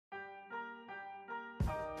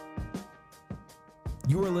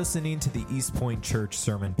You are listening to the East Point Church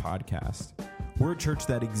Sermon Podcast. We're a church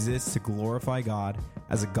that exists to glorify God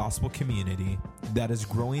as a gospel community that is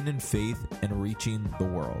growing in faith and reaching the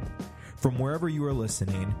world. From wherever you are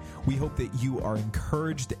listening, we hope that you are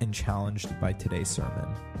encouraged and challenged by today's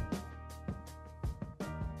sermon.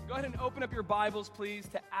 Go ahead and open up your Bibles, please,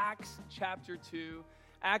 to Acts chapter 2.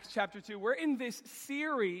 Acts chapter 2. We're in this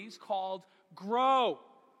series called Grow.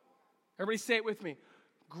 Everybody say it with me.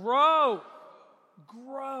 Grow.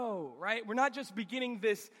 Grow, right? We're not just beginning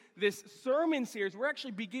this sermon series. We're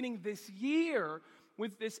actually beginning this year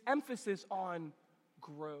with this emphasis on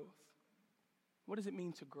growth. What does it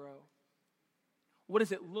mean to grow? What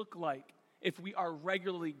does it look like if we are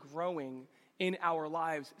regularly growing in our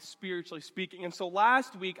lives, spiritually speaking? And so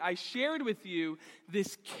last week, I shared with you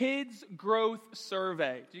this kids' growth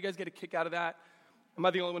survey. Do you guys get a kick out of that? Am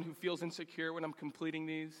I the only one who feels insecure when I'm completing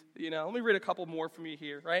these? Let me read a couple more from you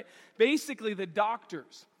here, right? Basically, the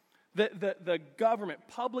doctors, the government,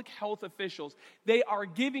 public health officials, they are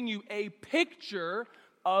giving you a picture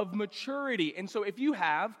of maturity. And so if you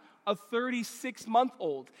have a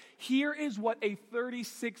 36-month-old, here is what a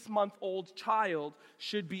 36-month-old child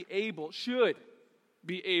should be able to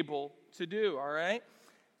do, all right?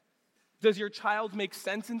 Does your child make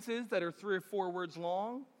sentences that are 3 or 4 words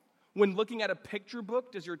long? When looking at a picture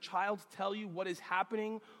book, does your child tell you what is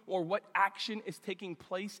happening or what action is taking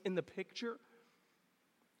place in the picture?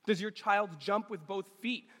 Does your child jump with both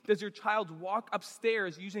feet? Does your child walk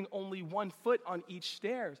upstairs using only 1 foot on each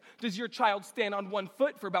stairs? Does your child stand on 1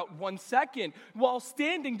 foot for about 1 second? While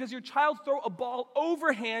standing, does your child throw a ball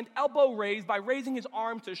overhand, elbow raised, by raising his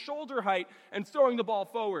arm to shoulder height and throwing the ball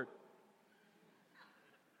forward?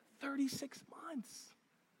 36 months.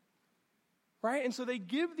 Right? And so they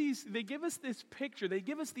give us this picture, they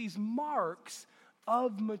give us these marks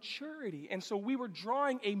of maturity. And so we were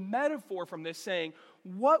drawing a metaphor from this, saying,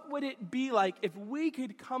 what would it be like if we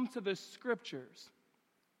could come to the scriptures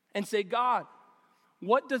and say, God,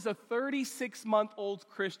 what does a 36-month-old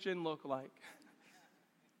Christian look like?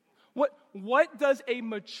 What does a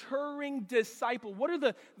maturing disciple, what are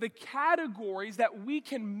the categories that we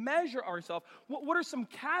can measure ourselves? What are some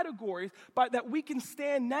categories that we can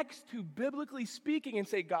stand next to, biblically speaking, and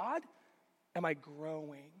say, God, am I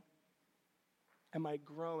growing? Am I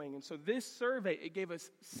growing? And so this survey, it gave us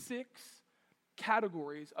 6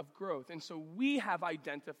 categories of growth. And so we have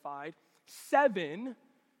identified 7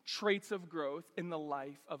 traits of growth in the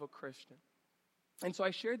life of a Christian. And so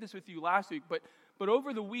I shared this with you last week, but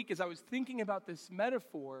over the week, as I was thinking about this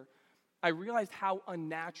metaphor, I realized how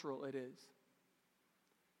unnatural it is.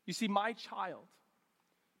 You see, my child,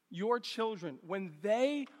 your children, when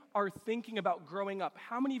they are thinking about growing up,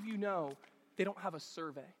 how many of you know they don't have a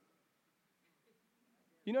survey?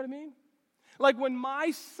 You know what I mean? Like when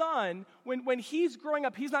my son, when he's growing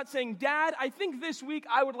up, he's not saying, Dad, I think this week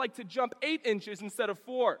I would like to jump 8 inches instead of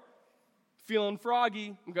 4. Feeling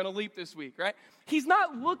froggy, I'm going to leap this week, right? He's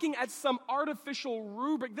not looking at some artificial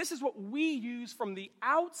rubric. This is what we use from the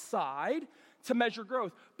outside to measure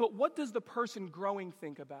growth. But what does the person growing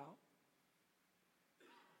think about?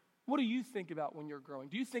 What do you think about when you're growing?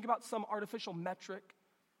 Do you think about some artificial metric?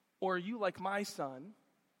 Or are you like my son?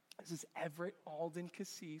 This is Everett Alden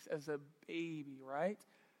Cassis as a baby, right?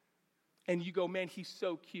 And you go, man, he's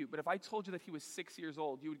so cute. But if I told you that he was 6 years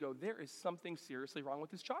old, you would go, there is something seriously wrong with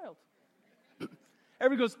this child.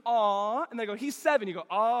 Everybody goes, aw, and they go, he's 7. You go,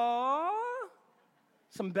 aw.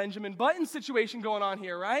 Some Benjamin Button situation going on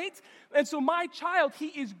here, right? And so my child, he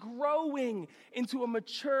is growing into a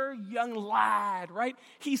mature young lad, right?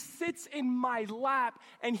 He sits in my lap,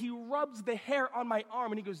 and he rubs the hair on my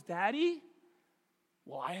arm, and he goes, Daddy,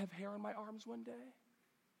 will I have hair on my arms one day?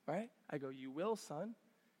 Right? I go, you will, son.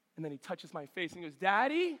 And then he touches my face, and he goes,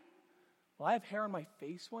 Daddy, will I have hair on my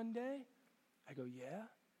face one day? I go, yeah.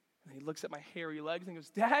 And he looks at my hairy legs and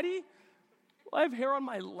goes, Daddy, will I have hair on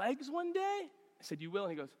my legs one day? I said, you will.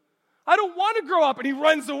 And he goes, I don't want to grow up. And he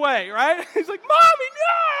runs away, right? He's like, Mommy,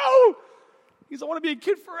 no! He goes, I want to be a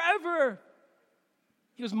kid forever.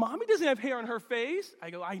 He goes, Mommy doesn't have hair on her face.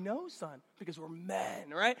 I go, I know, son, because we're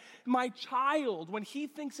men, right? My child, when he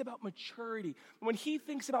thinks about maturity, when he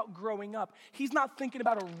thinks about growing up, he's not thinking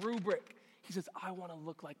about a rubric. He says, I want to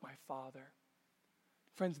look like my father.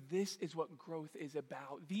 Friends, this is what growth is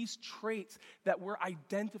about. These traits that we're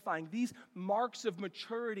identifying, these marks of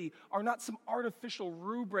maturity are not some artificial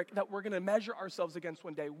rubric that we're going to measure ourselves against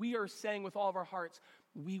one day. We are saying with all of our hearts,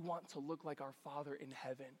 we want to look like our Father in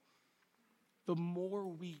heaven. The more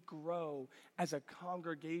we grow as a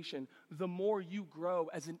congregation, the more you grow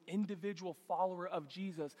as an individual follower of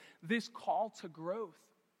Jesus, this call to growth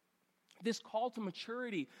This call to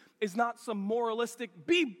maturity is not some moralistic,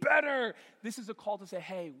 be better. This is a call to say,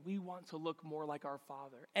 hey, we want to look more like our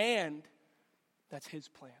Father. And that's his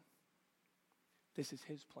plan. This is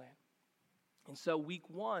his plan. And so week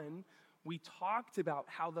 1, we talked about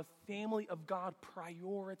how the family of God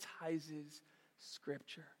prioritizes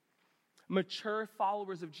Scripture. Mature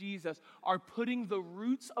followers of Jesus are putting the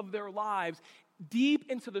roots of their lives deep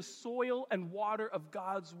into the soil and water of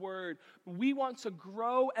God's word. We want to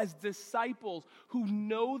grow as disciples who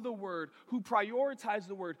know the word, who prioritize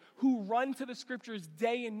the word, who run to the Scriptures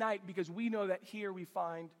day and night, because we know that here we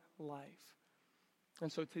find life.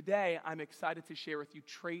 And so today, I'm excited to share with you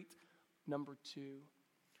trait number 2.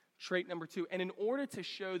 Trait number 2. And in order to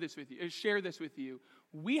share this with you,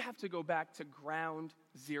 we have to go back to ground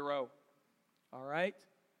zero. All right?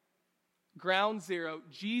 Ground zero.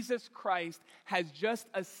 Jesus Christ has just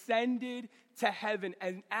ascended to heaven.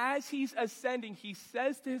 And as he's ascending, he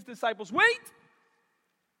says to his disciples, wait!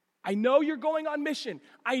 I know you're going on mission.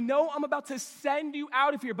 I know I'm about to send you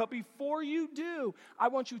out of here. But before you do, I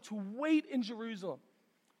want you to wait in Jerusalem.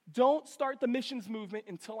 Don't start the missions movement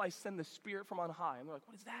until I send the Spirit from on high. And they're like,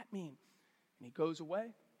 what does that mean? And he goes away.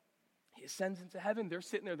 He ascends into heaven. They're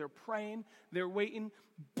sitting there. They're praying. They're waiting.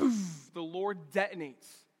 Boom! The Lord detonates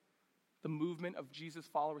the movement of Jesus'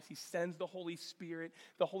 followers. He sends the Holy Spirit.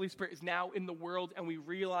 The Holy Spirit is now in the world, and we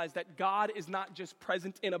realize that God is not just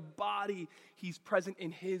present in a body. He's present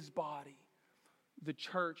in his body, the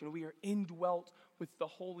church, and we are indwelt with the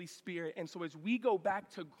Holy Spirit. And so as we go back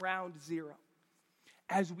to ground zero,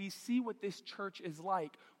 as we see what this church is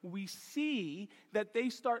like, we see that they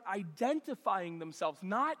start identifying themselves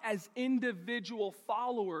not as individual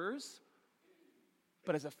followers,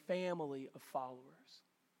 but as a family of followers.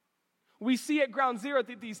 We see at ground zero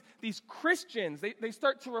that these Christians, they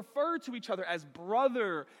start to refer to each other as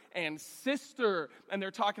brother and sister, and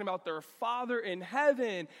they're talking about their Father in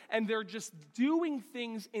heaven, and they're just doing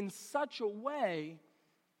things in such a way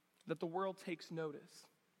that the world takes notice.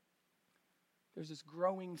 There's this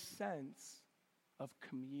growing sense of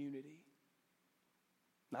community.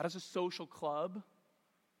 Not as a social club,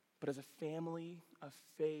 but as a family of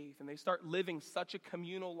faith. And they start living such a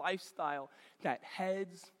communal lifestyle that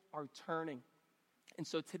heads are turning. And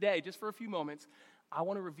so today, just for a few moments, I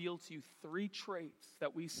want to reveal to you 3 traits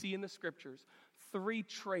that we see in the Scriptures, 3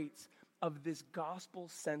 traits of this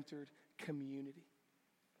gospel-centered community.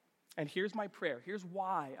 And here's my prayer. Here's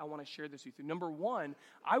why I want to share this with you. Number 1,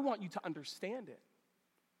 I want you to understand it.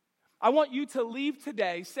 I want you to leave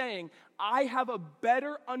today saying, I have a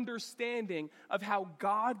better understanding of how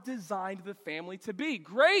God designed the family to be.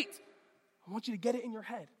 Great! I want you to get it in your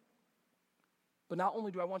head. But not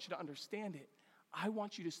only do I want you to understand it, I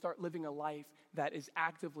want you to start living a life that is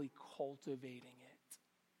actively cultivating it.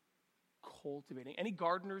 Cultivating. Any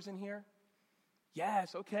gardeners in here?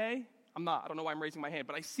 Yes, okay. I'm not. I don't know why I'm raising my hand,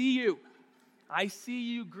 but I see you. I see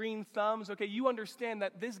you, green thumbs. Okay, you understand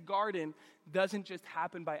that this garden doesn't just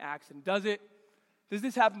happen by accident, does it? Does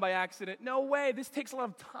this happen by accident? No way. This takes a lot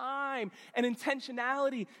of time and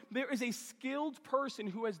intentionality. There is a skilled person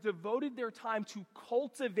who has devoted their time to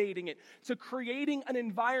cultivating it, to creating an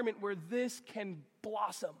environment where this can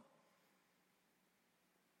blossom.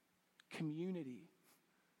 Community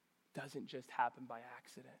doesn't just happen by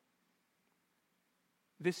accident.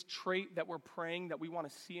 This trait that we're praying that we want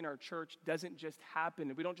to see in our church doesn't just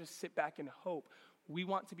happen. We don't just sit back and hope. We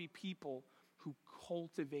want to be people who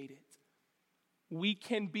cultivate it. We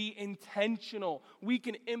can be intentional. We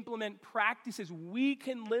can implement practices. We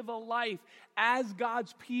can live a life as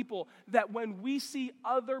God's people that when we see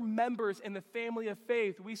other members in the family of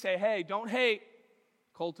faith, we say, hey, don't hate,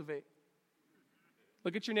 cultivate.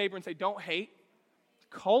 Look at your neighbor and say, don't hate,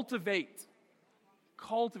 cultivate.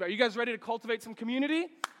 Cultivate. Are you guys ready to cultivate some community?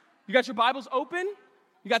 You got your Bibles open?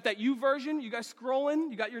 You got that YouVersion? You guys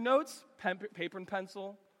scrolling? You got your notes? Paper and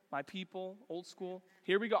pencil, my people, old school.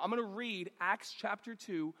 Here we go. I'm going to read Acts chapter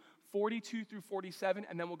 2, 42 through 47,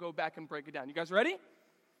 and then we'll go back and break it down. You guys ready?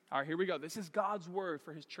 All right, here we go. This is God's word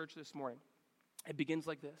for his church this morning. It begins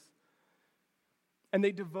like this. And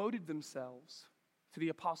they devoted themselves to the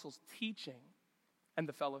apostles' teaching and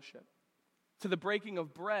the fellowship, to the breaking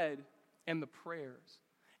of bread and the prayers.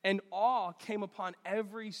 And awe came upon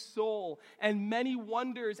every soul, and many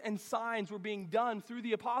wonders and signs were being done through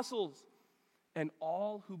the apostles. And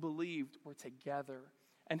all who believed were together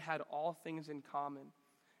and had all things in common.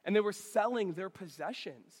 And they were selling their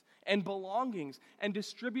possessions and belongings and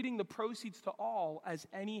distributing the proceeds to all as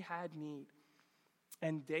any had need.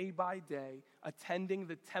 and day by day, attending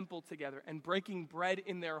the temple together and breaking bread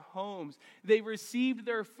in their homes, they received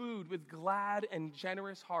their food with glad and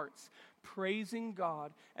generous hearts, praising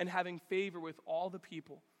God and having favor with all the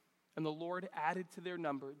people. And the Lord added to their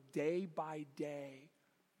number day by day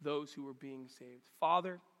those who were being saved.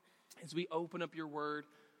 Father, as we open up your word,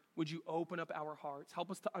 would you open up our hearts? Help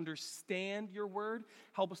us to understand your word.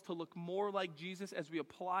 Help us to look more like Jesus as we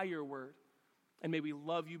apply your word. And may we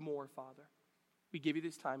love you more, Father. We give you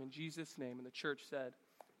this time in Jesus' name. And the church said,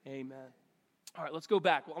 amen. All right, let's go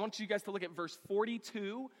back. Well, I want you guys to look at verse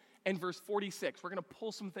 42 and verse 46. We're going to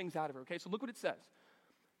pull some things out of it, okay? So look what it says.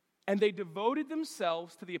 And they devoted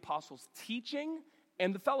themselves to the apostles' teaching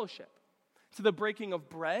and the fellowship, to the breaking of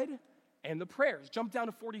bread and the prayers. Jump down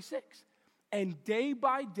to 46. And day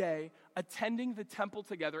by day, attending the temple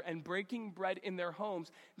together and breaking bread in their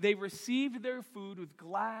homes, they received their food with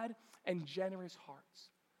glad and generous hearts.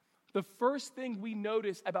 The first thing we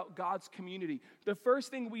notice about God's community, the first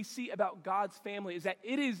thing we see about God's family is that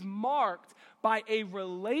it is marked by a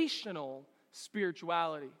relational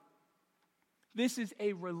spirituality. This is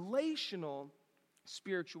a relational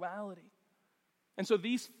spirituality. And so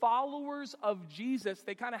these followers of Jesus,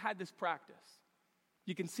 they kind of had this practice.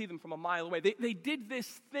 You can see them from a mile away. They did this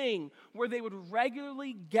thing where they would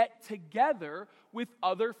regularly get together with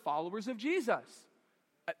other followers of Jesus.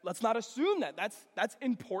 Let's not assume that. That's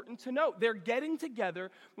important to note. They're getting together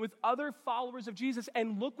with other followers of Jesus,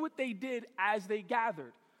 and look what they did as they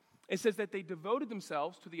gathered. It says that they devoted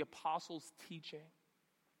themselves to the apostles' teaching.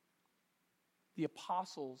 The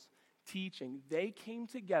apostles' teaching. They came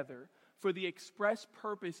together for the express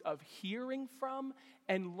purpose of hearing from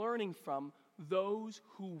and learning from those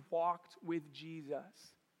who walked with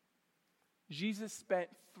Jesus. Jesus spent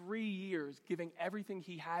 3 years giving everything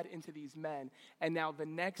he had into these men, and now the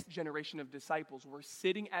next generation of disciples were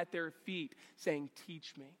sitting at their feet saying,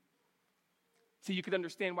 "Teach me." So you could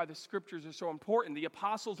understand why the scriptures are so important. The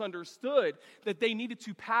apostles understood that they needed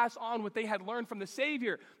to pass on what they had learned from the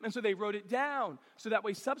Savior, and so they wrote it down so that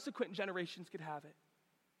way subsequent generations could have it.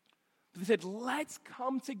 They said, let's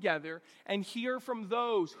come together and hear from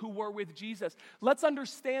those who were with Jesus. Let's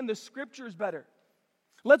understand the scriptures better.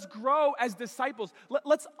 Let's grow as disciples.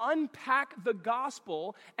 Let's unpack the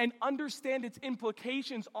gospel and understand its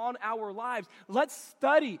implications on our lives. Let's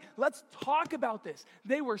study. Let's talk about this.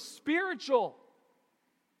 They were spiritual.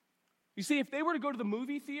 You see, if they were to go to the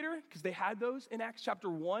movie theater, because they had those in Acts chapter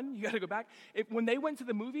 1, you got to go back. When they went to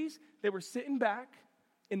the movies, they were sitting back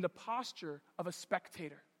in the posture of a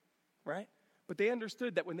spectator, right? But they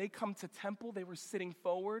understood that when they come to temple, they were sitting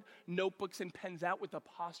forward, notebooks and pens out with the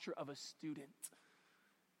posture of a student.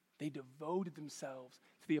 They devoted themselves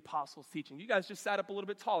to the apostles' teaching. You guys just sat up a little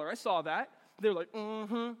bit taller. I saw that. They were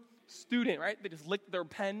like, student, right? They just licked their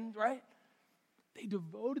pen, right? They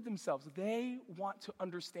devoted themselves. They want to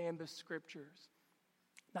understand the scriptures.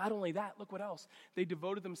 Not only that, look what else. They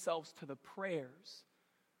devoted themselves to the prayers.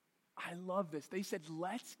 I love this. They said,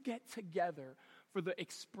 let's get together for the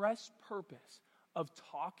express purpose of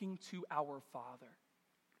talking to our Father.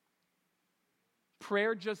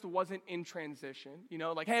 Prayer just wasn't in transition,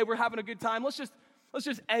 like, hey, we're having a good time. Let's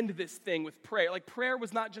just end this thing with prayer. Like, prayer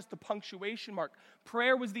was not just the punctuation mark.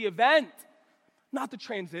 Prayer was the event, not the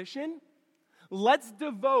transition. Let's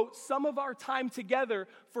devote some of our time together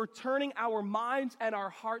for turning our minds and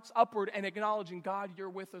our hearts upward and acknowledging, God, you're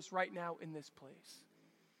with us right now in this place.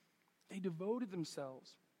 They devoted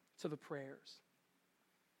themselves to the prayers.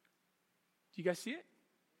 Do you guys see it?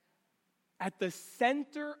 At the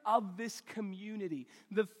center of this community,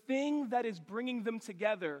 the thing that is bringing them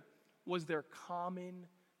together was their common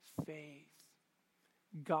faith.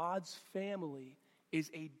 God's family is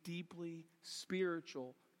a deeply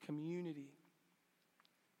spiritual community.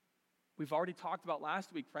 We've already talked about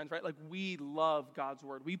last week, friends, right? Like, we love God's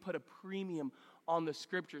word. We put a premium on the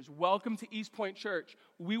scriptures. Welcome to East Point Church.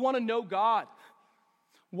 We want to know God.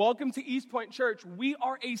 Welcome to East Point Church. We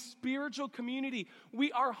are a spiritual community.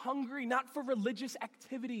 We are hungry not for religious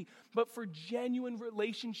activity, but for genuine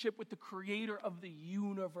relationship with the creator of the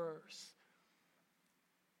universe.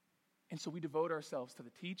 And so we devote ourselves to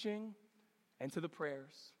the teaching and to the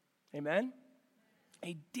prayers. Amen?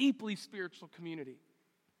 A deeply spiritual community.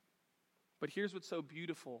 But here's what's so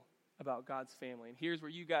beautiful about God's family. And here's where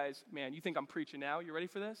you guys, man, you think I'm preaching now? You ready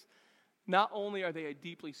for this? Not only are they a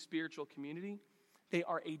deeply spiritual community, they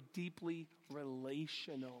are a deeply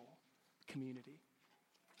relational community.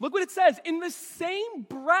 Look what it says in the same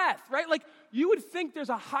breath, right? Like, you would think there's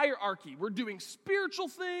a hierarchy. We're doing spiritual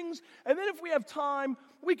things, and then if we have time,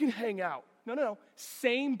 we can hang out. No.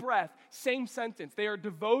 Same breath, same sentence. They are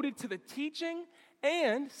devoted to the teaching,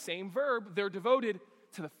 and, same verb, they're devoted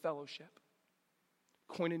to the fellowship.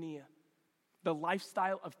 Koinonia, the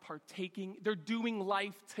lifestyle of partaking. They're doing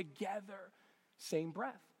life together. Same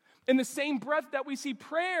breath. In the same breath that we see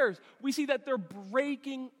prayers, we see that they're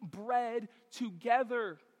breaking bread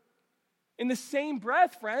together. In the same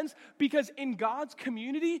breath, friends, because in God's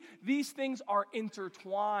community, these things are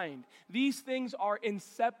intertwined. These things are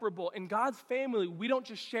inseparable. In God's family, we don't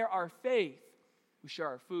just share our faith, we share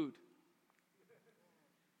our food.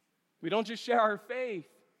 We don't just share our faith,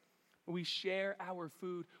 we share our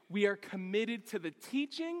food. We are committed to the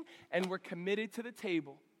teaching and we're committed to the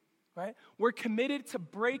table. Right? We're committed to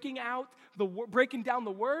breaking down the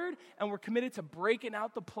word, and we're committed to breaking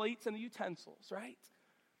out the plates and the utensils, right?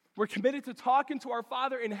 We're committed to talking to our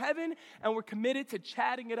Father in heaven, and we're committed to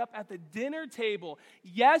chatting it up at the dinner table.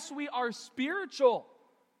 Yes, we are spiritual,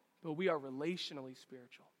 but we are relationally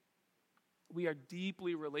spiritual. We are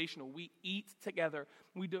deeply relational. We eat together.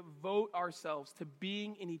 We devote ourselves to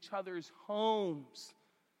being in each other's homes.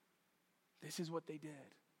 This is what they did.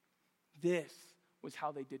 This was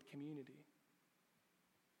how they did community.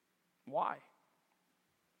 Why?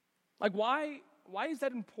 Why is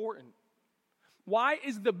that important? Why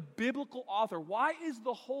is the biblical author, why is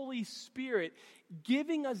the Holy Spirit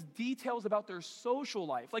giving us details about their social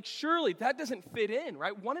life? Surely that doesn't fit in,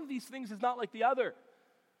 right? One of these things is not like the other.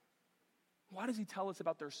 Why does he tell us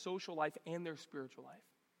about their social life and their spiritual life?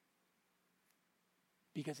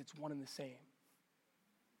 Because it's one and the same.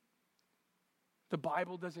 The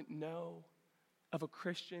Bible doesn't know of a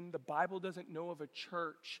Christian, the Bible doesn't know of a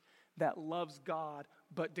church that loves God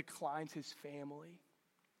but declines his family.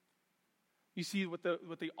 You see, what the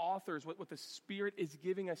authors, what the Spirit is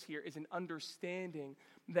giving us here is an understanding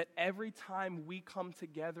that every time we come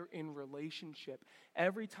together in relationship,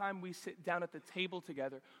 every time we sit down at the table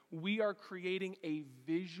together, we are creating a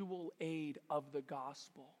visual aid of the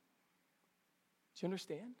gospel. Do you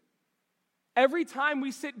understand? Every time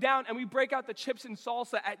we sit down and we break out the chips and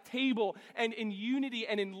salsa at table and in unity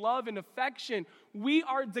and in love and affection, we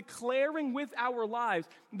are declaring with our lives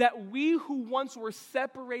that we who once were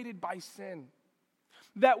separated by sin,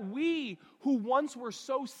 that we who once were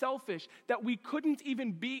so selfish that we couldn't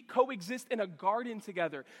even coexist in a garden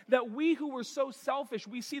together, that we who were so selfish,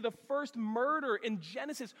 we see the first murder in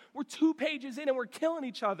Genesis, we're 2 pages in and we're killing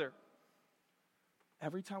each other.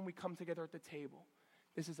 Every time we come together at the table,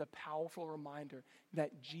 this is a powerful reminder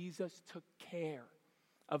that Jesus took care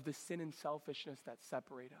of the sin and selfishness that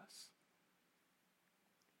separate us.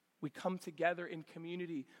 We come together in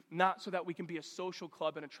community, not so that we can be a social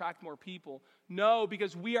club and attract more people. No,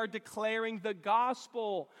 because we are declaring the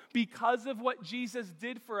gospel. Because of what Jesus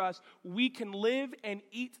did for us, we can live and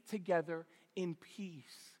eat together in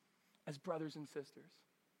peace as brothers and sisters.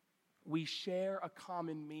 We share a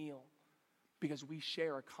common meal because we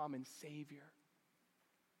share a common Savior.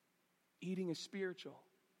 Eating is spiritual.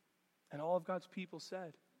 And all of God's people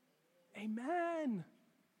said, amen.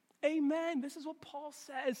 Amen. This is what Paul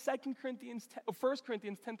says, 1 Corinthians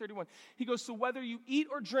 10:31. He goes, so whether you eat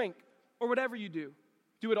or drink or whatever you do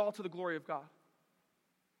it all to the glory of God.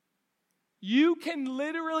 You can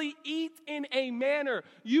literally eat in a manner.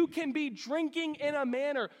 You can be drinking in a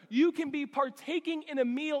manner. You can be partaking in a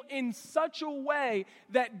meal in such a way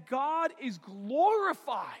that God is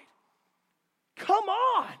glorified. Come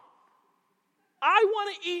on. I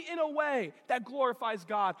want to eat in a way that glorifies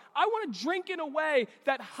God. I want to drink in a way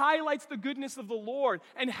that highlights the goodness of the Lord.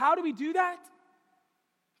 And how do we do that?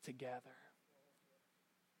 Together.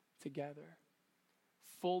 Together.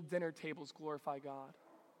 Full dinner tables glorify God.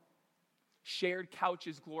 Shared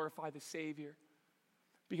couches glorify the Savior.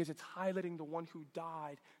 Because it's highlighting the one who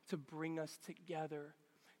died to bring us together.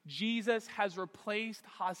 Jesus has replaced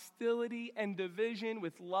hostility and division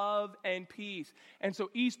with love and peace. And so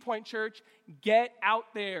East Point Church, get out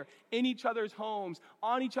there in each other's homes,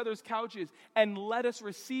 on each other's couches, and let us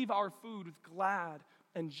receive our food with glad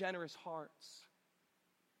and generous hearts.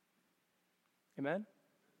 Amen?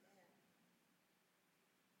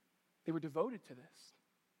 They were devoted to this.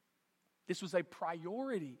 This was a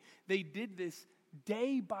priority. They did this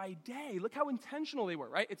day by day. Look how intentional they were,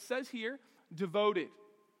 right? It says here, devoted.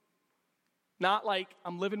 Not like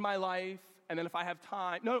I'm living my life and then if I have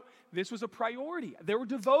time. No, this was a priority. They were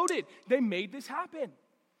devoted. They made this happen.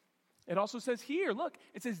 It also says here, look,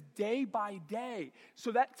 it says day by day.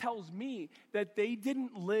 So that tells me that they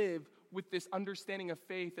didn't live with this understanding of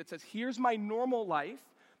faith that says, here's my normal life,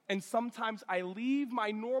 and sometimes I leave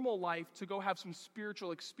my normal life to go have some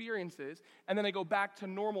spiritual experiences, and then I go back to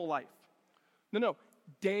normal life. No.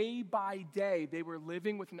 Day by day, they were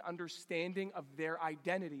living with an understanding of their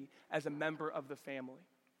identity as a member of the family.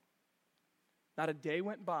 Not a day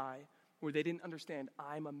went by where they didn't understand,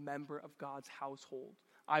 I'm a member of God's household.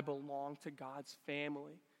 I belong to God's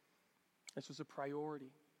family. This was a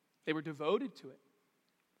priority. They were devoted to it.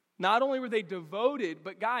 Not only were they devoted,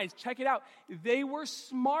 but guys, check it out. They were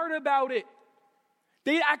smart about it.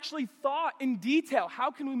 They actually thought in detail,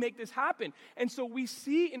 how can we make this happen? And so we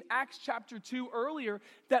see in Acts chapter 2 earlier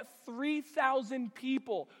that 3,000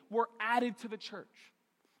 people were added to the church.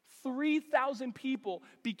 3,000 people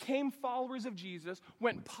became followers of Jesus,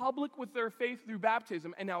 went public with their faith through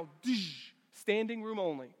baptism, and now, standing room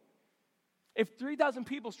only. If 3,000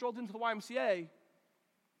 people strolled into the YMCA,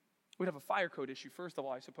 we'd have a fire code issue, first of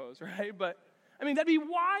all, I suppose, right? But, I mean, that'd be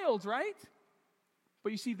wild, right?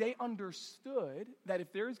 But you see, they understood that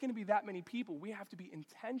if there is going to be that many people, we have to be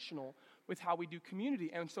intentional with how we do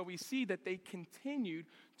community. And so we see that they continued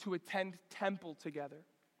to attend temple together.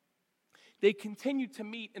 They continued to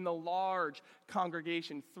meet in the large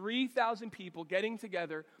congregation, 3,000 people getting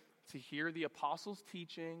together to hear the apostles'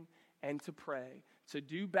 teaching and to pray, to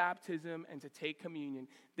do baptism and to take communion.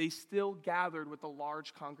 They still gathered with a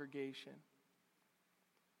large congregation.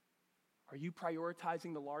 Are you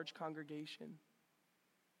prioritizing the large congregation?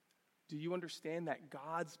 Do you understand that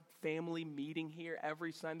God's family meeting here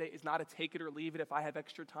every Sunday is not a take it or leave it if I have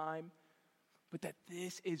extra time, but that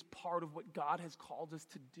this is part of what God has called us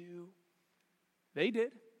to do? They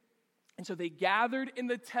did. And so they gathered in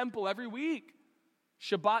the temple every week.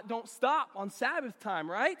 Shabbat don't stop on Sabbath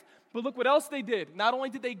time, right? But look what else they did. Not only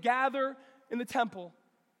did they gather in the temple,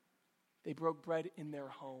 they broke bread in their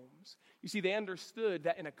homes. You see, they understood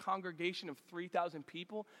that in a congregation of 3,000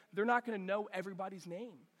 people, they're not going to know everybody's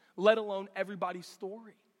name, let alone everybody's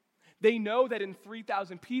story. They know that in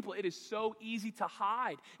 3,000 people, it is so easy to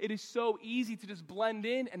hide. It is so easy to just blend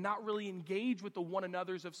in and not really engage with the one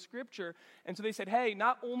another's of Scripture. And so they said, hey,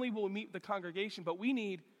 not only will we meet the congregation, but we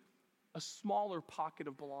need a smaller pocket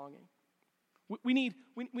of belonging. We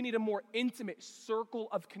need a more intimate circle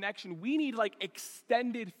of connection. We need like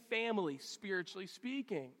extended family, spiritually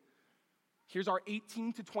speaking. Here's our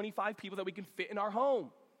 18 to 25 people that we can fit in our home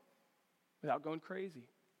without going crazy.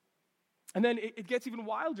 And then it gets even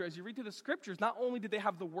wilder as you read through the scriptures. Not only did they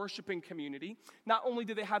have the worshiping community, not only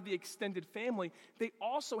did they have the extended family, they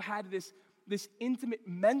also had this intimate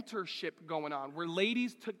mentorship going on where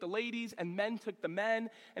ladies took the ladies and men took the men.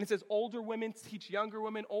 And it says older women teach younger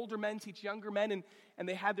women, older men teach younger men. And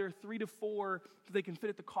they had their 3 to 4 that they can fit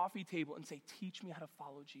at the coffee table and say, teach me how to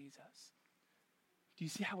follow Jesus. Do you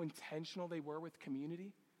see how intentional they were with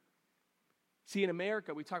community? See, in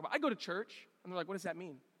America, we talk about, I go to church. And they're like, what does that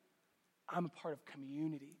mean? I'm a part of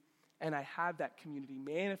community, and I have that community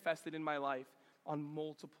manifested in my life on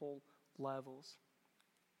multiple levels.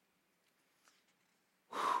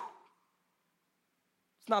 Whew.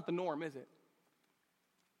 It's not the norm, is it?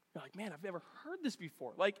 You're like, man, I've never heard this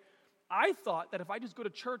before. Like, I thought that if I just go to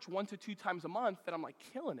church 1 to 2 times a month, that I'm like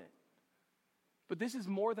killing it. But this is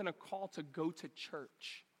more than a call to go to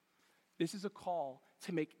church. This is a call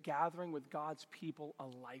to make gathering with God's people a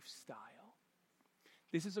lifestyle.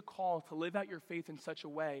 This is a call to live out your faith in such a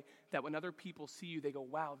way that when other people see you, they go,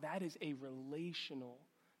 wow, that is a relational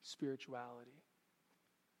spirituality.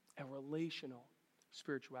 A relational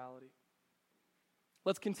spirituality.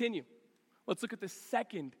 Let's continue. Let's look at the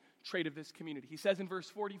second trait of this community. He says in verse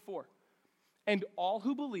 44, and all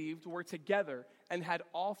who believed were together and had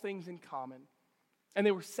all things in common. And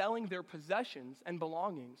they were selling their possessions and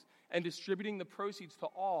belongings and distributing the proceeds to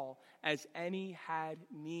all as any had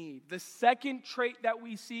need. The second trait that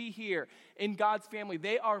we see here in God's family,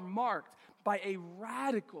 they are marked by a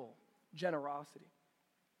radical generosity.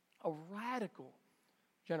 A radical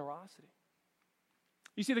generosity.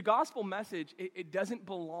 You see, the gospel message, it doesn't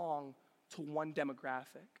belong to one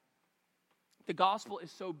demographic. The gospel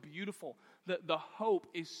is so beautiful. The hope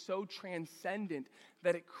is so transcendent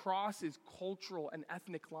that it crosses cultural and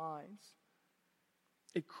ethnic lines.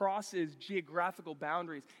 It crosses geographical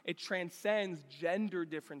boundaries. It transcends gender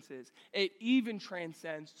differences. It even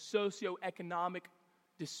transcends socioeconomic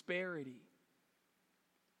disparity.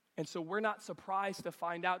 And so we're not surprised to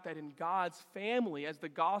find out that in God's family, as the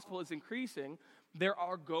gospel is increasing, there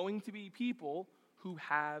are going to be people who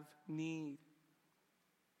have need.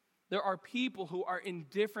 There are people who are in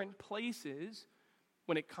different places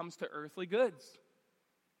when it comes to earthly goods,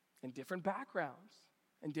 in different backgrounds,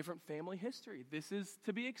 and different family history. This is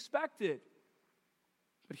to be expected.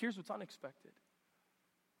 But here's what's unexpected.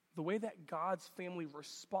 The way that God's family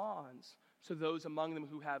responds to those among them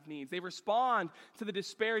who have needs. They respond to the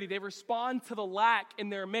disparity. They respond to the lack in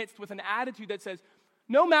their midst with an attitude that says,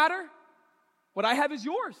 no matter, what I have is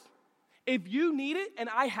yours. If you need it and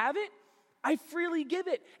I have it, I freely give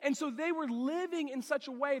it. And so they were living in such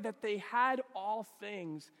a way that they had all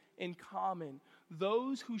things in common.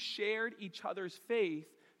 Those who shared each other's faith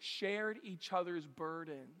shared each other's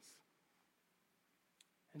burdens.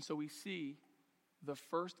 And so we see the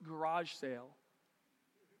first garage sale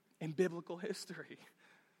in biblical history.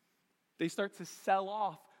 They start to sell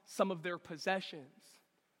off some of their possessions.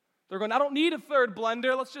 They're going, I don't need a third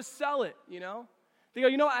blender, let's just sell it, They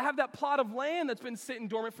go, I have that plot of land that's been sitting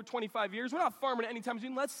dormant for 25 years. We're not farming it anytime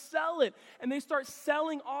soon. Let's sell it. And they start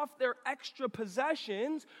selling off their extra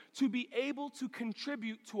possessions to be able to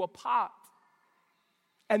contribute to a pot.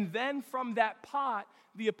 And then from that pot,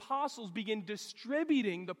 the apostles begin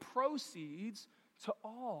distributing the proceeds to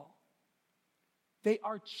all. They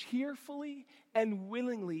are cheerfully and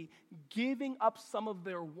willingly giving up some of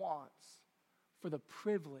their wants for the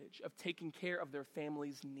privilege of taking care of their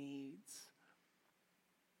family's needs.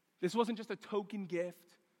 This wasn't just a token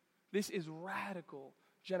gift. This is radical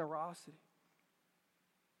generosity.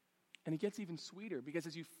 And it gets even sweeter because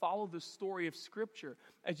as you follow the story of Scripture,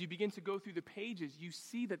 as you begin to go through the pages, you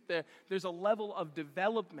see that there's a level of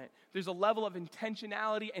development, there's a level of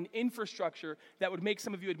intentionality and infrastructure that would make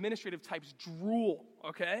some of you administrative types drool,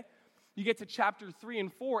 okay? You get to chapter 3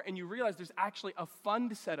 and 4 and you realize there's actually a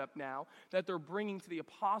fund set up now that they're bringing to the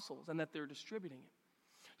apostles and that they're distributing it.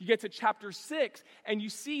 You get to chapter 6, and you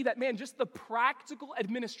see that, man, just the practical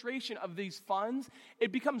administration of these funds,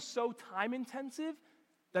 it becomes so time-intensive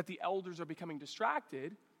that the elders are becoming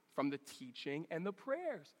distracted from the teaching and the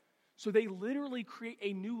prayers. So they literally create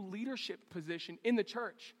a new leadership position in the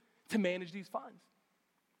church to manage these funds.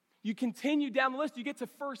 You continue down the list, you get to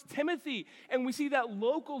 1 Timothy, and we see that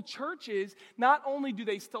local churches, not only do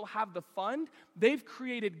they still have the fund, they've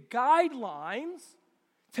created guidelines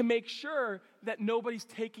to make sure that nobody's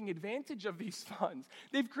taking advantage of these funds.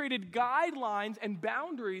 They've created guidelines and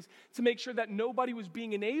boundaries to make sure that nobody was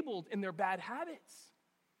being enabled in their bad habits.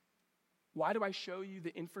 Why do I show you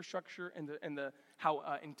the infrastructure and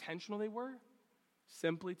how intentional they were?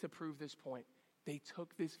 Simply to prove this point. They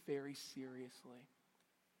took this very seriously.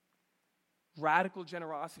 Radical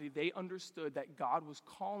generosity, they understood that God was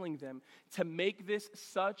calling them to make this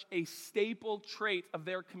such a staple trait of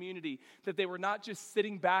their community that they were not just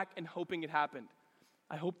sitting back and hoping it happened.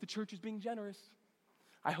 I hope the church is being generous.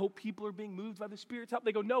 I hope people are being moved by the Spirit's help.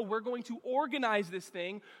 They go, no, we're going to organize this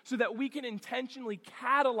thing so that we can intentionally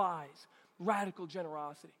catalyze radical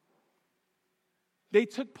generosity. They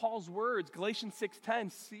took Paul's words, Galatians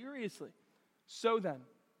 6:10, seriously. So then,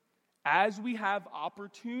 as we have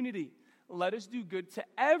opportunity, let us do good to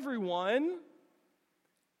everyone,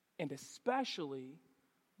 and especially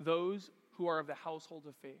those who are of the household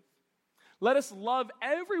of faith. Let us love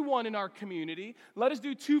everyone in our community. Let us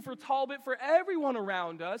do 2 for Talbot for everyone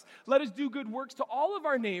around us. Let us do good works to all of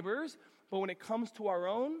our neighbors. But when it comes to our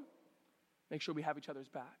own, make sure we have each other's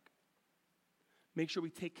back. Make sure we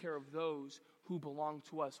take care of those who belong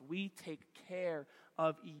to us. We take care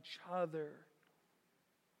of each other.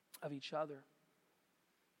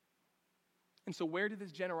 And so where did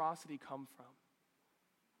this generosity come from?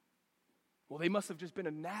 Well, they must have just been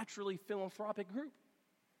a naturally philanthropic group.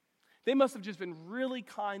 They must have just been really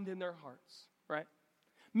kind in their hearts, right?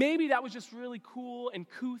 Maybe that was just really cool and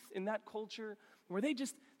couth in that culture where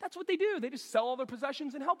that's what they do. They just sell all their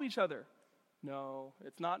possessions and help each other. No,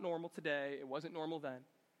 it's not normal today. It wasn't normal then.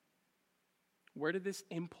 Where did this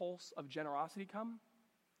impulse of generosity come?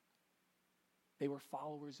 They were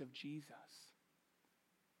followers of Jesus.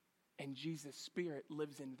 And Jesus' Spirit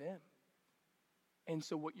lives in them. And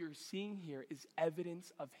so what you're seeing here is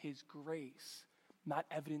evidence of His grace, not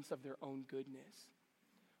evidence of their own goodness.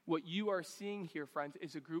 What you are seeing here, friends,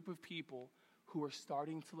 is a group of people who are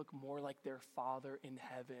starting to look more like their Father in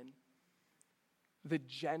heaven. The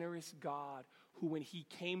generous God who, when He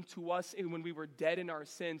came to us and when we were dead in our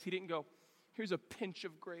sins, He didn't go, here's a pinch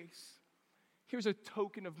of grace. Here's a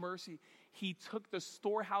token of mercy. He took the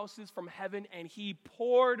storehouses from heaven and He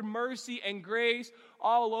poured mercy and grace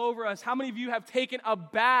all over us. How many of you have taken a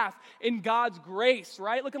bath in God's grace,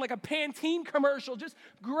 right? Looking like a Pantene commercial, just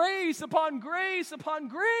grace upon grace upon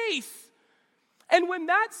grace. And when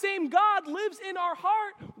that same God lives in our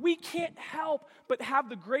heart, we can't help but have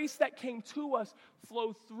the grace that came to us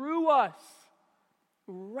flow through us.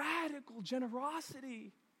 Radical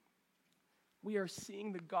generosity. We are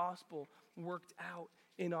seeing the gospel worked out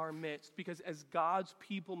in our midst because as God's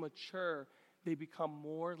people mature, they become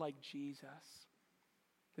more like Jesus.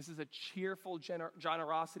 This is a cheerful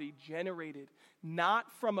generosity generated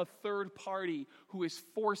not from a third party who is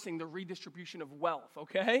forcing the redistribution of wealth,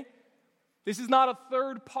 okay? This is not a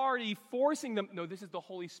third party forcing them. No, this is the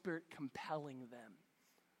Holy Spirit compelling them.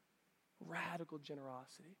 Radical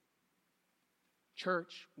generosity.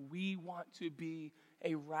 Church, we want to be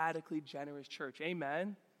a radically generous church.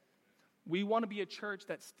 Amen? We want to be a church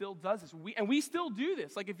that still does this. We still do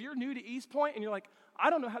this. Like if you're new to East Point and you're like, I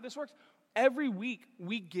don't know how this works. Every week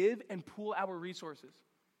we give and pool our resources.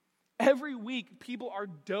 Every week people are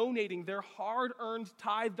donating their hard-earned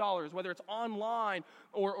tithe dollars, whether it's online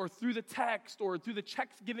or through the text or through the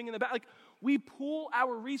checks giving in the back. Like we pool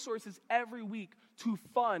our resources every week to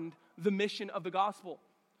fund the mission of the gospel.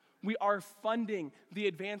 We are funding the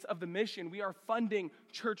advance of the mission. We are funding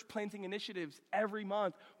church planting initiatives every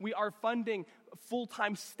month. We are funding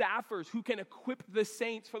full-time staffers who can equip the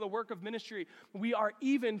saints for the work of ministry. We are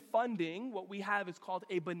even funding what we have is called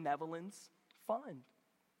a benevolence fund.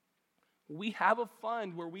 We have a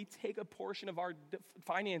fund where we take a portion of our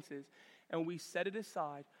finances and we set it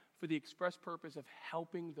aside for the express purpose of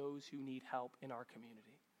helping those who need help in our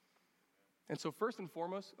community. And so first and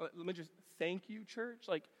foremost, let me just thank you, church.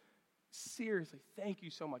 Like, seriously, thank you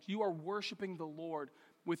so much. You are worshiping the Lord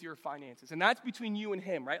with your finances. And that's between you and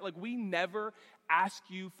him, right? Like we never ask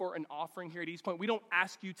you for an offering here at East Point. We don't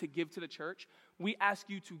ask you to give to the church. We ask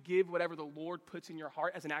you to give whatever the Lord puts in your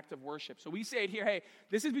heart as an act of worship. So we say it here, hey,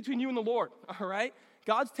 this is between you and the Lord, all right?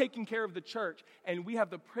 God's taking care of the church, and we have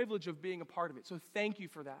the privilege of being a part of it. So thank you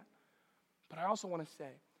for that. But I also want to say,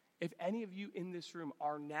 if any of you in this room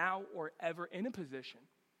are now or ever in a position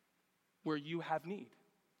where you have need,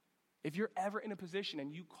 if you're ever in a position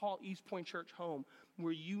and you call East Point Church home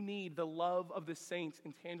where you need the love of the saints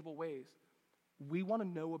in tangible ways, we want to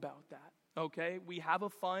know about that, okay? We have a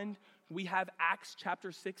fund. We have Acts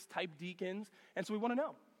chapter 6 type deacons, and so we want to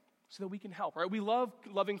know so that we can help, right? We love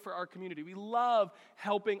loving for our community. We love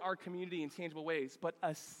helping our community in tangible ways, but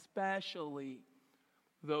especially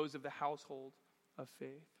those of the household of faith.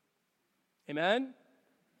 Amen?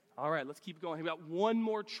 All right, let's keep going. We got one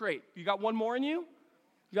more trait. You got one more in you?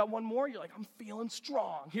 You got one more? You're like, I'm feeling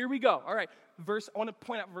strong. Here we go. All right. I want to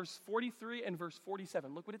point out verse 43 and verse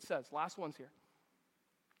 47. Look what it says. Last one's here.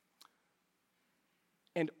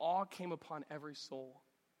 And awe came upon every soul,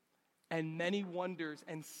 and many wonders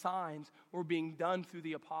and signs were being done through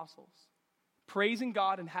the apostles, praising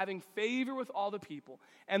God and having favor with all the people.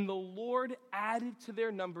 And the Lord added to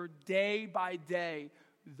their number day by day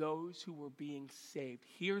those who were being saved.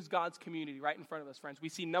 Here's God's community right in front of us, friends. We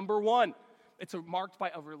see number one, it's marked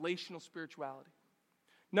by a relational spirituality.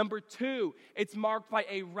 Number two, it's marked by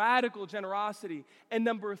a radical generosity. And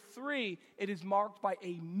number three, it is marked by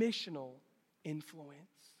a missional influence.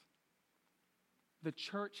 The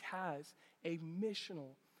church has a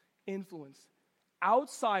missional influence.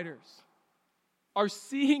 Outsiders are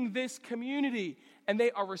seeing this community and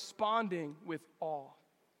they are responding with awe.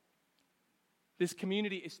 This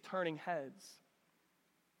community is turning heads.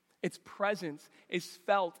 Its presence is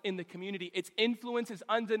felt in the community. Its influence is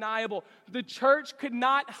undeniable. The church could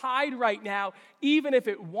not hide right now, even if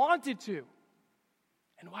it wanted to.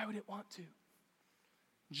 And why would it want to?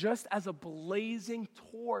 Just as a blazing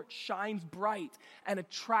torch shines bright and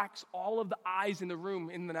attracts all of the eyes in the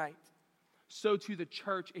room in the night, so too the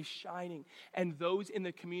church is shining, and those in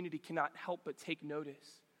the community cannot help but take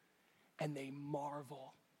notice, and they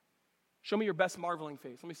marvel. Show me your best marveling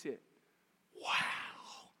face. Let me see it. Wow.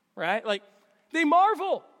 Right? Like, they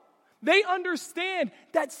marvel. They understand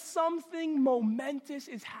that something momentous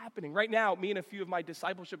is happening. Right now, me and a few of my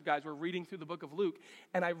discipleship guys were reading through the book of Luke,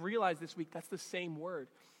 and I realized this week that's the same word.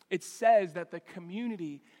 It says that the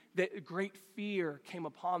community, that great fear came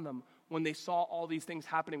upon them when they saw all these things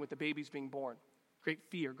happening with the babies being born. Great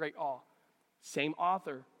fear, great awe. Same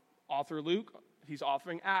author Luke, he's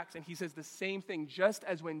authoring Acts, and he says the same thing. Just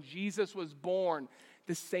as when Jesus was born,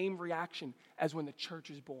 the same reaction as when the church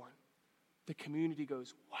is born. The community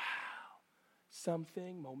goes, wow,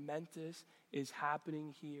 something momentous is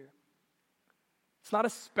happening here. It's not a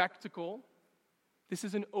spectacle. This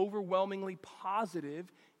is an overwhelmingly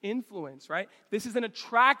positive influence, right? This is an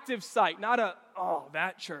attractive sight, not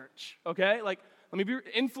that church, okay? Like, let me be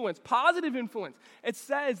influence, positive influence. It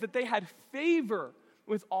says that they had favor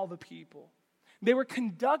with all the people. They were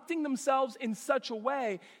conducting themselves in such a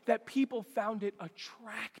way that people found it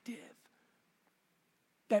attractive.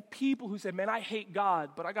 That people who said, man, I hate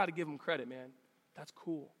God, but I got to give him credit, man. That's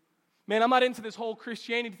cool. Man, I'm not into this whole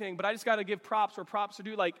Christianity thing, but I just got to give props where props are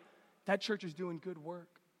due. Like, that church is doing good work.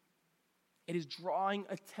 It is drawing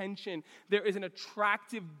attention. There is an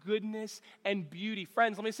attractive goodness and beauty.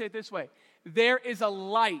 Friends, let me say it this way. There is a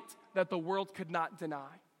light that the world could not deny.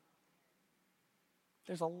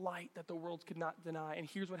 There's a light that the world could not deny. And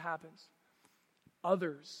here's what happens.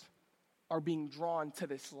 Others are being drawn to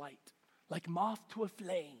this light. like moth to a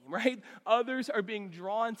flame, right? Others are being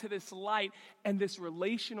drawn to this light, and this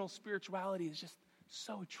relational spirituality is just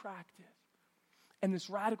so attractive. And this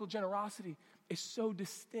radical generosity is so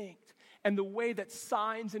distinct. And the way that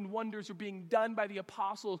signs and wonders are being done by the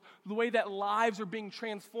apostles, the way that lives are being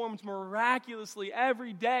transformed miraculously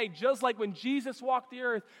every day, just like when Jesus walked the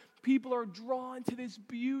earth, people are drawn to this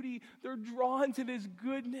beauty. They're drawn to this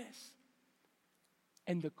goodness.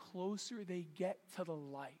 And the closer they get to the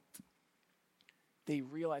light, they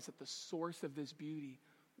realize that the source of this beauty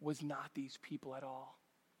was not these people at all.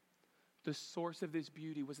 The source of this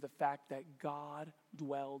beauty was the fact that God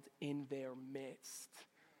dwelled in their midst.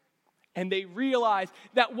 And they realized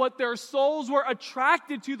that what their souls were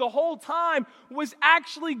attracted to the whole time was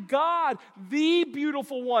actually God, the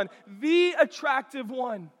beautiful one, the attractive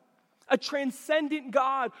one. A transcendent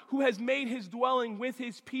God who has made his dwelling with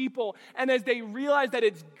his people. And as they realize that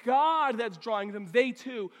it's God that's drawing them, they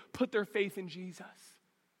too put their faith in Jesus.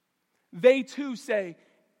 They too say,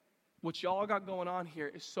 what y'all got going on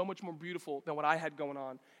here is so much more beautiful than what I had going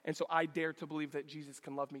on. And so I dare to believe that Jesus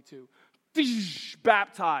can love me too.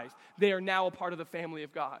 Baptized. They are now a part of the family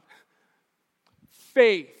of God.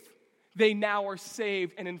 Faith. They now are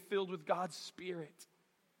saved and filled with God's Spirit.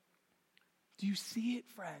 Do you see it,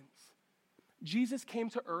 friends? Jesus came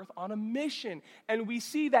to earth on a mission, and we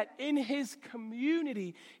see that in his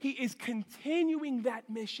community, he is continuing that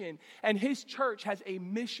mission, and his church has a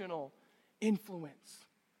missional influence.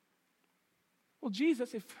 Well,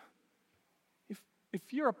 Jesus, if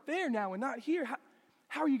you're up there now and not here,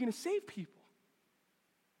 how are you going to save people?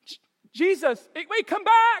 Jesus, wait, come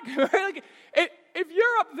back. Like, if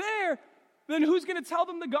you're up there, then who's going to tell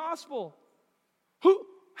them the gospel?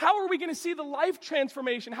 How are we going to see the life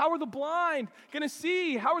transformation? How are the blind going to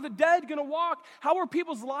see? How are the dead going to walk? How are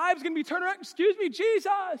people's lives going to be turned around? Excuse me, Jesus.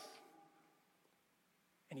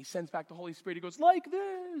 And he sends back the Holy Spirit. He goes, like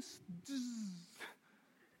this.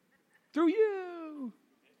 Through you.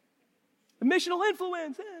 The missional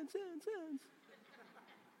influence.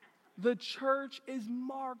 The church is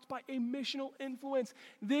marked by a missional influence.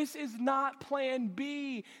 This is not plan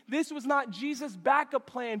B. This was not Jesus' backup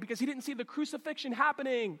plan because he didn't see the crucifixion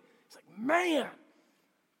happening. It's like, man,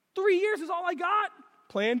 3 years is all I got.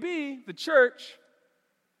 Plan B, the church.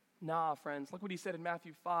 Nah, friends, look what he said in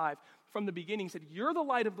Matthew 5. From the beginning, he said, you're the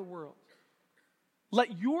light of the world.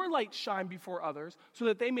 Let your light shine before others so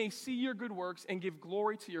that they may see your good works and give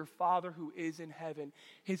glory to your Father who is in heaven.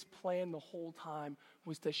 His plan the whole time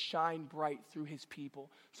was to shine bright through his people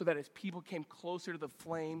so that as people came closer to the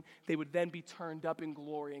flame, they would then be turned up in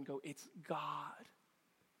glory and go, it's God.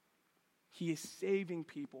 He is saving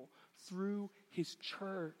people through his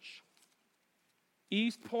church.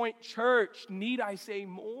 East Point Church, need I say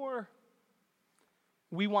more?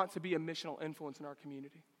 We want to be a missional influence in our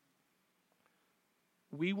community.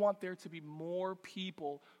 We want there to be more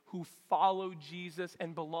people who follow Jesus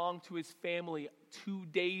and belong to his family 2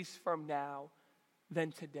 days from now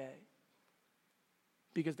than today,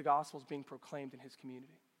 because the gospel is being proclaimed in his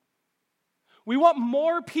community. We want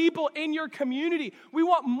more people in your community. We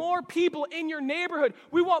want more people in your neighborhood.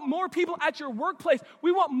 We want more people at your workplace.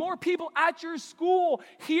 We want more people at your school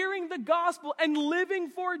hearing the gospel and living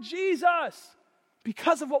for Jesus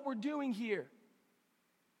because of what we're doing here.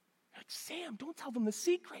 Like, Sam, don't tell them the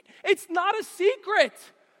secret. It's not a secret.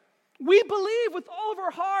 We believe with all of our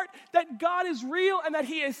heart that God is real and that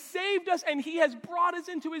he has saved us and he has brought us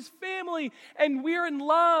into his family, and we're in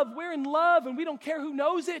love. We're in love, and we don't care who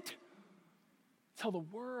knows it. Tell the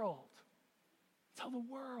world. Tell the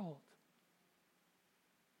world.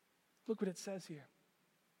 Look what it says here.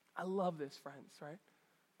 I love this, friends,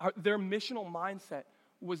 right? Their missional mindset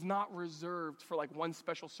was not reserved for like one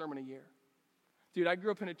special sermon a year. Dude, I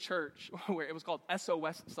grew up in a church where it was called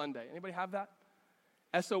SOS Sunday. Anybody have that?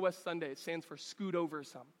 SOS Sunday, it stands for scoot over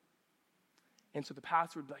some. And so the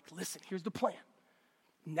pastor would be like, listen, here's the plan.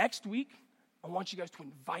 Next week, I want you guys to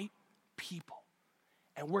invite people.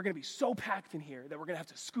 And we're going to be so packed in here that we're going to have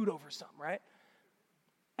to scoot over some, right?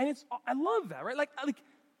 And I love that, right? Like,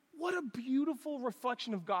 what a beautiful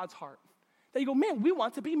reflection of God's heart. That you go, man, we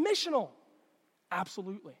want to be missional.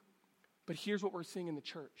 Absolutely. But here's what we're seeing in the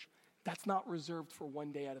church. That's not reserved for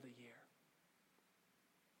one day out of the year.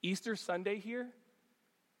 Easter Sunday here,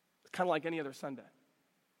 kind of like any other Sunday.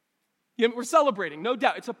 Yeah, we're celebrating, no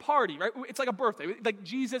doubt. It's a party, right? It's like a birthday. Like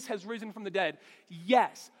Jesus has risen from the dead.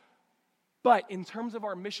 Yes. But in terms of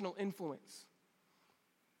our missional influence,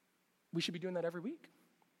 we should be doing that every week.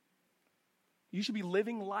 You should be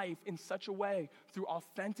living life in such a way through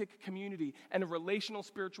authentic community and a relational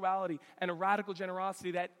spirituality and a radical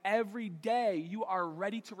generosity that every day you are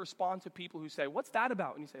ready to respond to people who say, what's that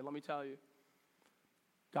about? And you say, let me tell you.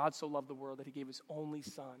 God so loved the world that he gave his only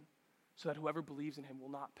son so that whoever believes in him will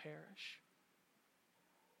not perish.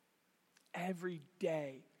 Every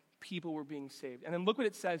day, people were being saved. And then look what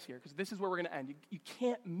it says here, because this is where we're going to end. You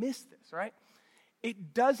can't miss this, right?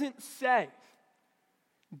 It doesn't say,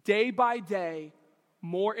 day by day,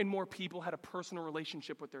 more and more people had a personal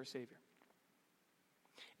relationship with their Savior.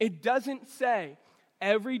 It doesn't say,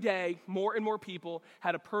 every day, more and more people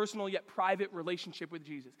had a personal yet private relationship with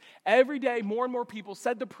Jesus. Every day, more and more people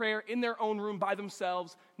said the prayer in their own room by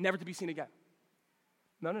themselves, never to be seen again.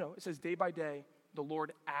 No. It says, day by day, the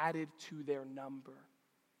Lord added to their number.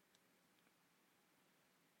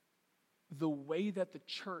 The way that the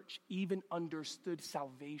church even understood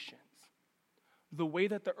salvation, the way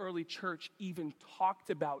that the early church even talked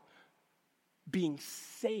about being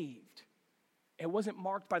saved, it wasn't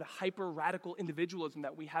marked by the hyper-radical individualism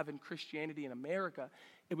that we have in Christianity in America.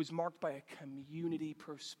 It was marked by a community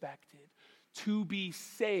perspective. To be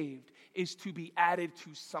saved is to be added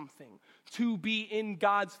to something. To be in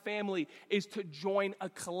God's family is to join a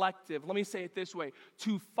collective. Let me say it this way.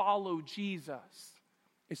 To follow Jesus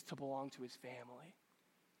is to belong to his family.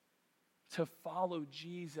 To follow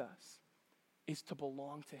Jesus is to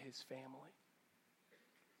belong to his family.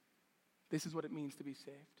 This is what it means to be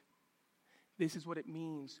saved. This is what it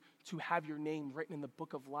means to have your name written in the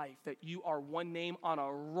book of life, that you are one name on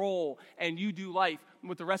a roll, and you do life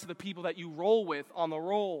with the rest of the people that you roll with on the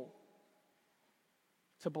roll.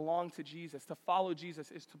 To belong to Jesus, to follow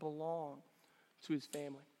Jesus, is to belong to his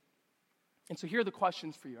family. And so here are the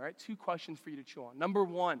questions for you, all right? 2 questions for you to chew on. Number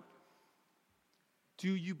 1,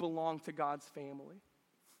 do you belong to God's family?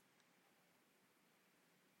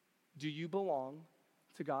 Do you belong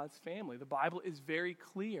to God's family? The Bible is very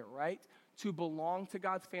clear, right? To belong to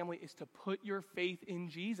God's family is to put your faith in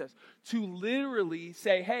Jesus. To literally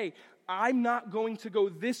say, hey, I'm not going to go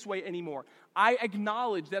this way anymore. I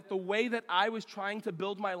acknowledge that the way that I was trying to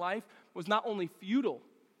build my life was not only futile,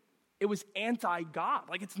 it was anti-God.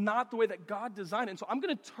 Like, it's not the way that God designed it. And so I'm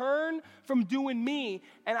going to turn from doing me,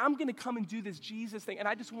 and I'm going to come and do this Jesus thing. And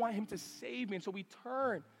I just want him to save me. And so we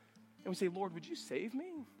turn and we say, Lord, would you save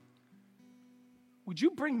me? Would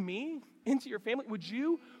you bring me into your family? Would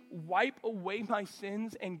you wipe away my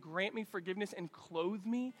sins and grant me forgiveness and clothe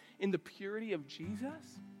me in the purity of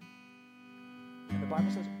Jesus? And the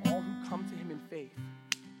Bible says, all who come to him in faith,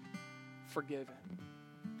 forgiven.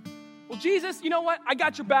 Well, Jesus, you know what? I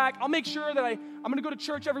got your back. I'll make sure that I'm going to go to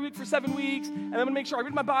church every week for 7 weeks, and I'm going to make sure I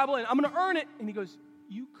read my Bible, and I'm going to earn it. And he goes,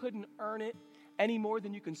 you couldn't earn it any more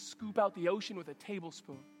than you can scoop out the ocean with a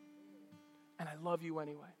tablespoon. And I love you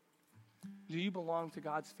anyway. Do you belong to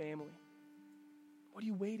God's family? What are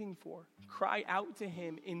you waiting for? Cry out to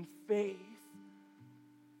him in faith.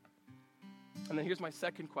 And then here's my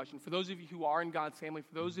second question. For those of you who are in God's family,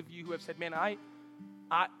 for those of you who have said, man, I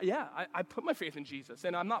put my faith in Jesus,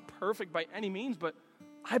 and I'm not perfect by any means, but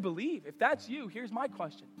I believe. If that's you, here's my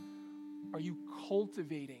question. Are you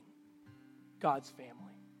cultivating God's family?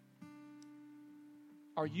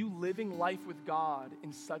 Are you living life with God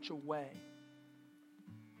in such a way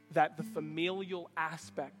that the familial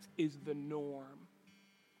aspect is the norm?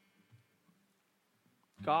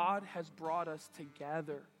 God has brought us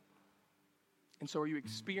together. And so are you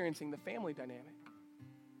experiencing the family dynamic?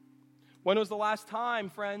 When was the last time,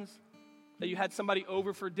 friends, that you had somebody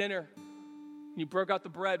over for dinner and you broke out the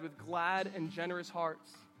bread with glad and generous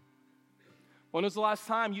hearts? When was the last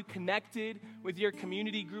time you connected with your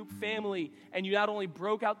community group family and you not only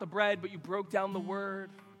broke out the bread, but you broke down the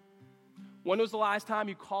word? When was the last time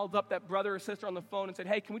you called up that brother or sister on the phone and said,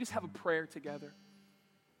 hey, can we just have a prayer together?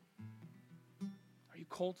 Are you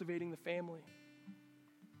cultivating the family?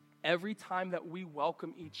 Every time that we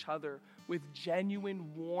welcome each other with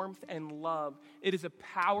genuine warmth and love, it is a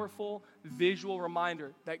powerful visual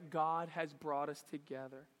reminder that God has brought us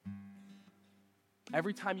together.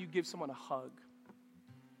 Every time you give someone a hug,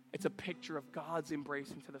 it's a picture of God's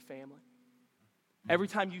embrace into the family. Every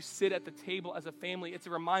time you sit at the table as a family, it's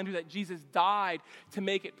a reminder that Jesus died to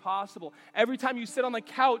make it possible. Every time you sit on the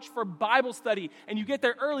couch for Bible study and you get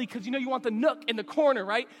there early because you know you want the nook in the corner,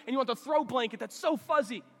 right? And you want the throw blanket that's so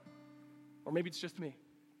fuzzy. Or maybe it's just me.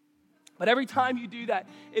 But every time you do that,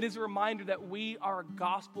 it is a reminder that we are a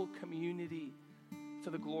gospel community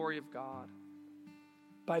to the glory of God.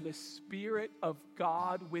 By the Spirit of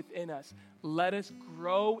God within us, let us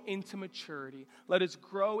grow into maturity. Let us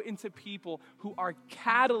grow into people who are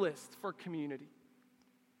catalysts for community.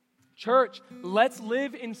 Church, let's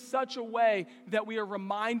live in such a way that we are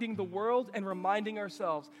reminding the world and reminding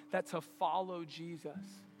ourselves that to follow Jesus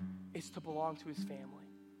is to belong to his family.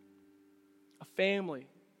 A family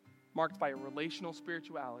marked by a relational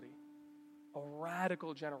spirituality, a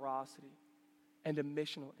radical generosity, and a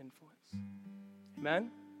missional influence. Amen?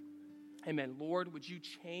 Amen. Lord, would you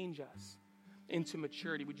change us into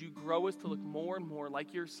maturity? Would you grow us to look more and more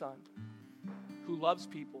like your Son, who loves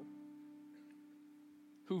people,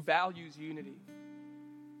 who values unity,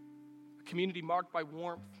 a community marked by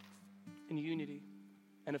warmth and unity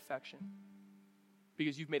and affection,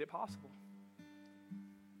 because you've made it possible.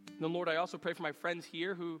 And then, Lord, I also pray for my friends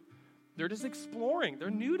here who they're just exploring. They're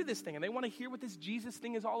new to this thing, and they want to hear what this Jesus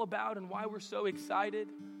thing is all about and why we're so excited.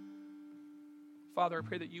 Father, I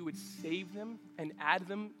pray that you would save them and add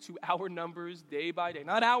them to our numbers day by day.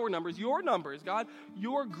 Not our numbers, your numbers, God.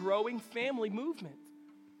 Your growing family movement.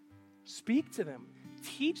 Speak to them.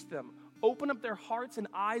 Teach them. Open up their hearts and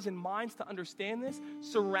eyes and minds to understand this.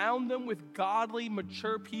 Surround them with godly,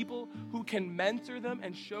 mature people who can mentor them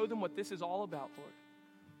and show them what this is all about, Lord.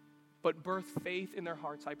 But birth faith in their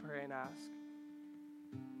hearts, I pray and ask.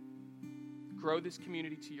 Grow this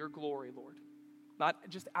community to your glory, Lord. Not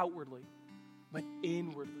just outwardly, but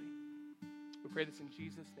inwardly. We pray this in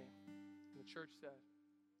Jesus' name. And the church said,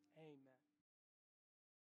 amen.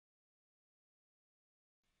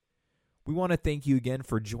 We want to thank you again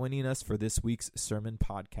for joining us for this week's sermon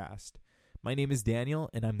podcast. My name is Daniel,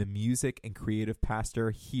 and I'm the music and creative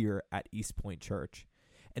pastor here at East Point Church.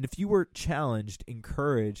 And if you were challenged,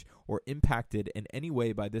 encouraged, or impacted in any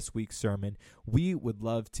way by this week's sermon, we would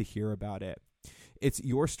love to hear about it. It's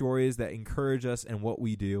your stories that encourage us in what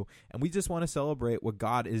we do, and we just want to celebrate what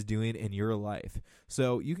God is doing in your life.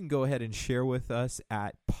 So you can go ahead and share with us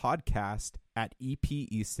at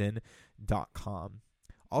podcast@epeaston.com.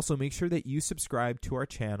 Also, make sure that you subscribe to our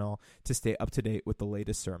channel to stay up to date with the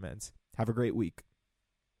latest sermons. Have a great week.